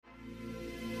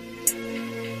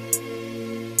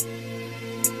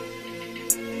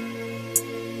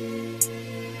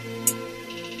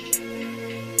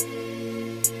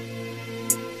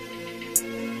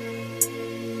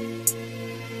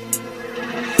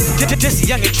Just a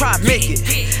youngin' try and make it.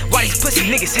 Why these pussy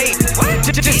niggas hate me?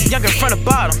 Just a youngin' from the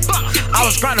bottom. I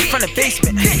was grinding from the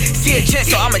basement. See a chance,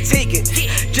 so I'ma take it.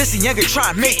 Just a youngin' try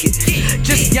and make it.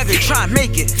 Just a youngin' try and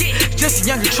make it. Just a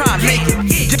youngin' try and make it.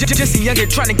 Just a youngin'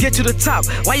 trying to get to the top.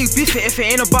 Why you beefing if it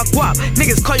ain't about guap?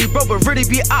 Niggas call you bro, but really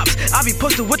be ops. I be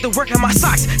posted with the work in my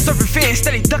socks. Surfing fans,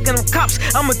 steady ducking them cops.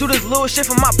 I'ma do this little shit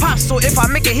for my pops. So if I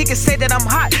make it, he can say that I'm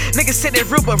hot. Niggas say they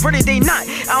real, but really they not.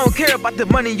 I don't care about the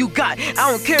money you got. I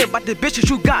don't care about the bitches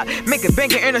you got. Make a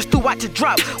banger in the stew, watch it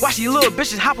drop. Watch these little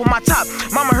bitches hop on my top.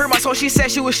 Mama heard my soul, she said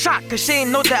she was shocked, cause she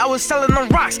ain't know that I was selling them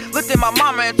rocks. Looked at my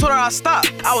mama and told her I'd stop.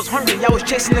 I was hungry, I was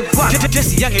chasing the guap.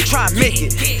 Just a youngin' try and make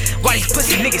it. Why these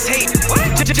pussy niggas hate me?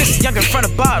 Just a youngin' from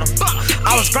the bottom.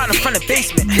 I was grinding from the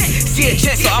basement. See a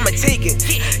chance, so I'ma take it.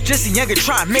 Just a youngin'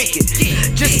 try and make it.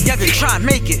 Just a youngin' try and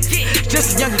make it.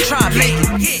 Just a youngin' try and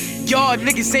make it. Y'all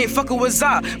niggas ain't fuckin' with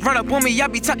ZAH. Run up on me, y'all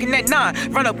be tucking that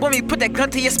 9. Run up on me, put that gun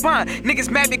to your spine. Niggas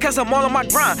mad because I'm all on my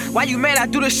grind. Why you mad? I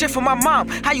do this shit for my mom.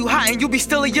 How you hot and you be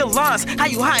still in your lines? How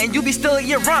you hot and you be still in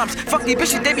your rhymes? Fuck these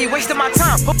bitches, they be wasting my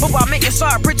time. Hope I make it, so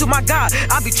I pray to my God.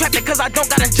 I be trapping cause I don't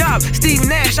got a job. Steve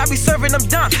Nash, I be serving them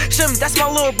dimes. Shim, that's my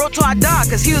little bro till I die.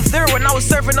 Cause he was there when I was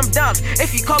serving them dimes.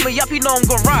 If he call me up, you know I'm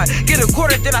gon' ride. Get a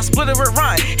quarter, then I split it with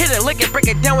Ryan. Hit a lick and break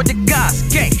it down with the guys.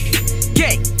 Gang,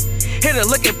 gang. Hit a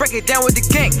look and break it down with the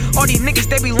gang. All these niggas,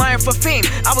 they be lying for fame.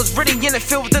 I was really in the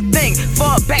field with the thing.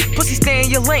 Fall back, pussy, stay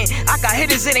in your lane. I got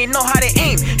hitters and they know how to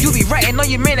aim. You be ratting on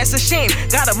your man, that's a shame.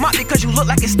 Got a mop because you look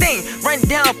like a stain. Run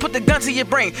down, put the gun to your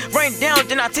brain. Run down,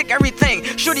 then I take everything.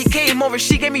 Shorty came over,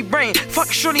 she gave me brain. Fuck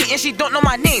Shorty and she don't know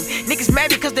my name. Niggas mad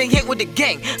because they ain't with the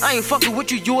gang. I ain't fucking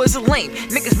with you, you is a lame.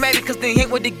 Niggas mad because they ain't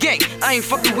with the gang. I ain't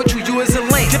fucking with you, you is a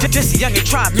lame. Just a youngin'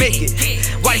 try and make it.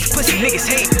 Why these pussy niggas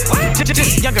hate me?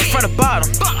 Just a youngin' from the bottom.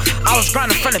 I was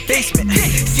grinding from the basement.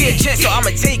 See a chance, so I'ma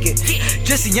take it.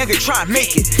 Just a youngin' try and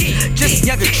make it. Just a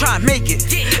youngin' try and make it.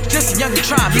 Just a youngin'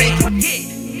 try and make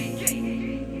it.